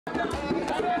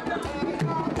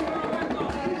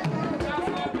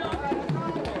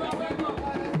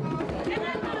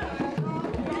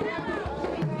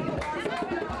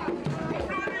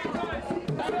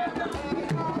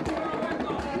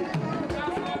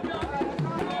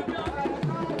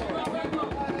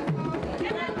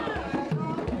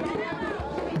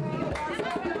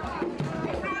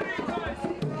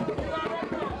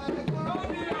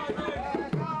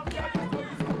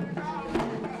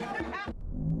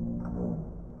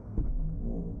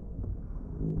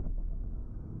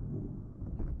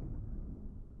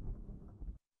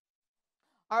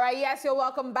All right, yes, you're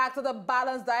welcome back to the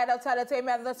Balanced Diet of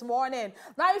Entertainment this morning.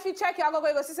 Now, if you check your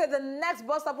algorithm, you see the next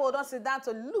bus stop will don't sit down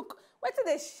to look. Wait till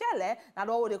they shell and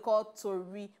what they call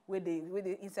Tori with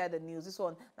the inside the news. This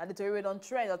one, now the Tori don't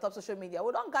trend on top social media.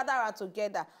 We don't gather around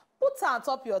together. Put it on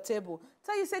top of your table.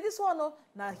 So you say this one, no,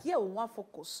 now here we want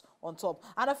focus on top.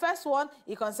 And the first one,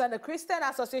 it concerns the Christain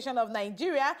Association of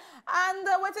Nigeria. And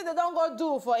what they don't go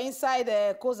do for inside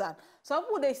Coza. Some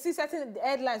people, they see certain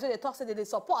headlines where they talk, say they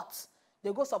support.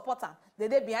 They go support him.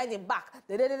 They behind him back.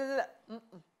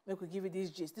 Make we give you this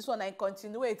gist. This one I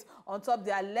continuate on top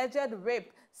the alleged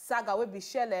rape saga will be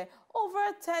shele over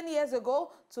 10 years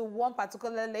ago to one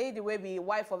particular lady will be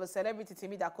wife of a celebrity,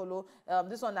 Timi Dakolo.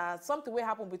 This one something will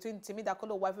happen between Timi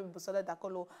Dakolo, wife of Busole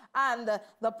Dakolo, and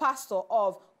the pastor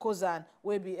of Coza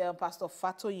will be Pastor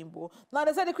Fatoyinbo. Now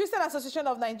they said the Christian Association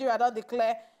of Nigeria don't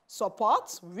declare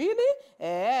support, really?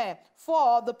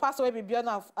 For the pastor will be beyond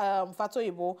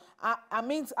Fatoyinbo. I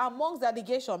mean, amongst the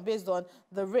allegation based on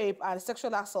the rape and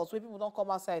sexual assault, where people don't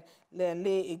come outside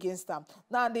lay against them.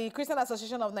 Now, the Christian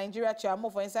Association of Nigeria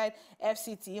chairman for inside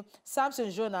FCT,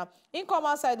 Samson Jonah, in come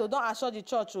outside, they don't assure the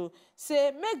church to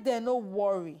say, make them no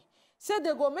worry. Say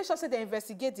they go make sure say they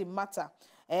investigate the matter,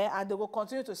 and they will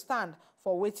continue to stand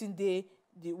for waiting be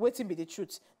the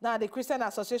truth. Now the Christian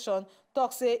Association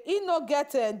talk say he no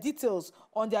get details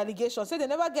on the allegation. Say they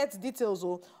never get details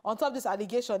on top of this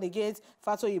allegation against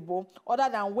Fatoyinbo, other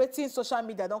than waiting social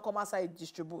media don't come outside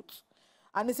distribute.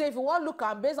 And he say if you want to look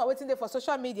and based on waiting there for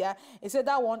social media, he said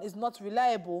that one is not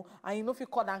reliable and you know if you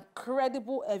call that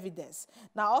credible evidence.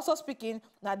 Now also speaking,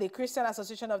 now the Christian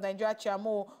Association of Nigeria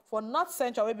chairman for North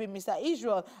Central will be Mr.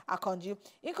 Israel Akonji.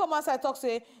 In come outside talk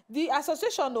say the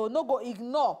association no go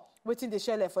ignore waiting the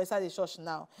shell for inside the church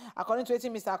now. According to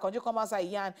Mr. Akonji come outside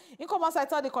Yan. In come outside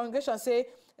tell the congregation say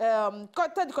tell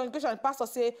the congregation pastor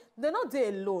say they're not there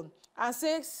alone. And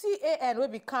say CAN will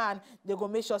be can, they go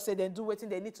make sure say they do what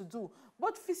they need to do,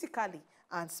 both physically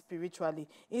and spiritually.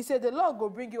 He said the Lord will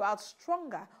bring you out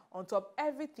stronger on top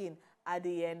everything at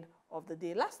the end of the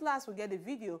day. Last we get the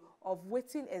video of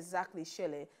waiting exactly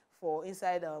Shele for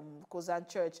inside Coza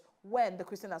Church when the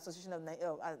Christian Association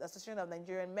of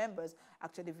Nigerian members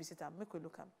actually visit them. Make we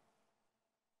look at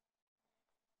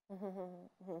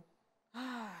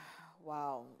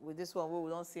wow, with this one we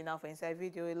don't see now for inside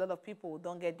video, a lot of people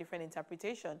don't get different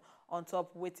interpretation on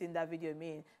top waiting that video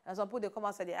mean. And some people they come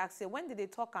outside they ask say when did they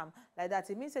talk like that?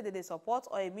 It means say that they support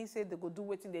or it means say they go do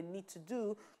waiting they need to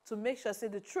do to make sure say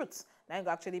the truth now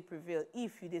actually prevail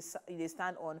if they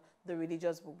stand on the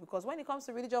religious book. Because when it comes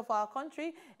to religion for our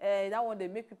country, that one they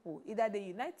make people either they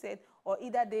united or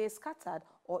either they scattered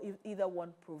or either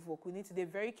one provoke. We need to be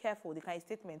very careful the kind of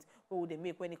statements what they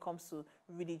make when it comes to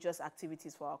religious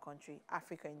activities for our country,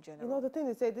 Africa in general. You know, the thing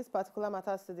is say this particular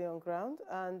matter is today on ground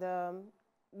and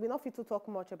we're not fit to talk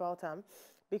much about them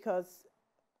because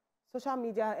social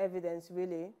media evidence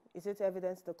really, is it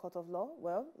evidence the court of law?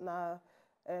 Well, now,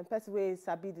 person way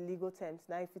sabi the legal terms,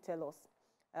 now if you tell us.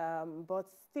 But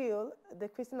still, the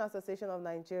Christian Association of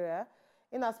Nigeria,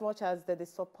 in as much as they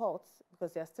support,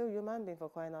 because they are still human beings for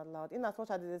crying out loud, in as much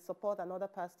as they support another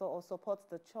pastor or support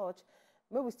the church,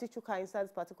 maybe we still check inside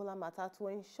this particular matter to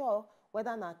ensure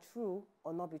whether not true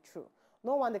or not be true.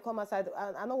 No one they come outside,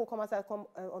 I know will come outside, come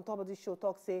on top of this show,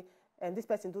 talk, say, and this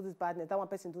person do this badness, that one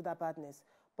person do that badness.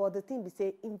 But the thing we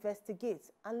say, investigate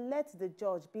and let the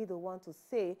judge be the one to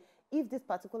say if this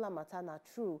particular matter not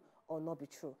true or not be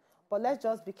true. But let's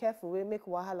just be careful. We make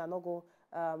wahala not go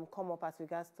come up as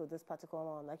regards to this particular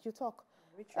one, like you talk.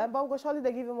 But we'll surely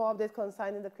they give you more updates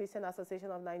concerning the Christian Association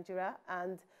of Nigeria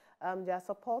and their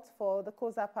support for the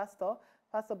Coza pastor,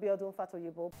 Pastor Biodun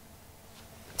Fatoyinbo.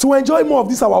 To enjoy more of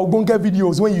these our Ogbonge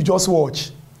videos when you just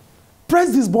watch,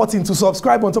 press this button to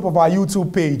subscribe on top of our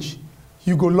YouTube page.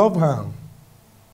 You go love her.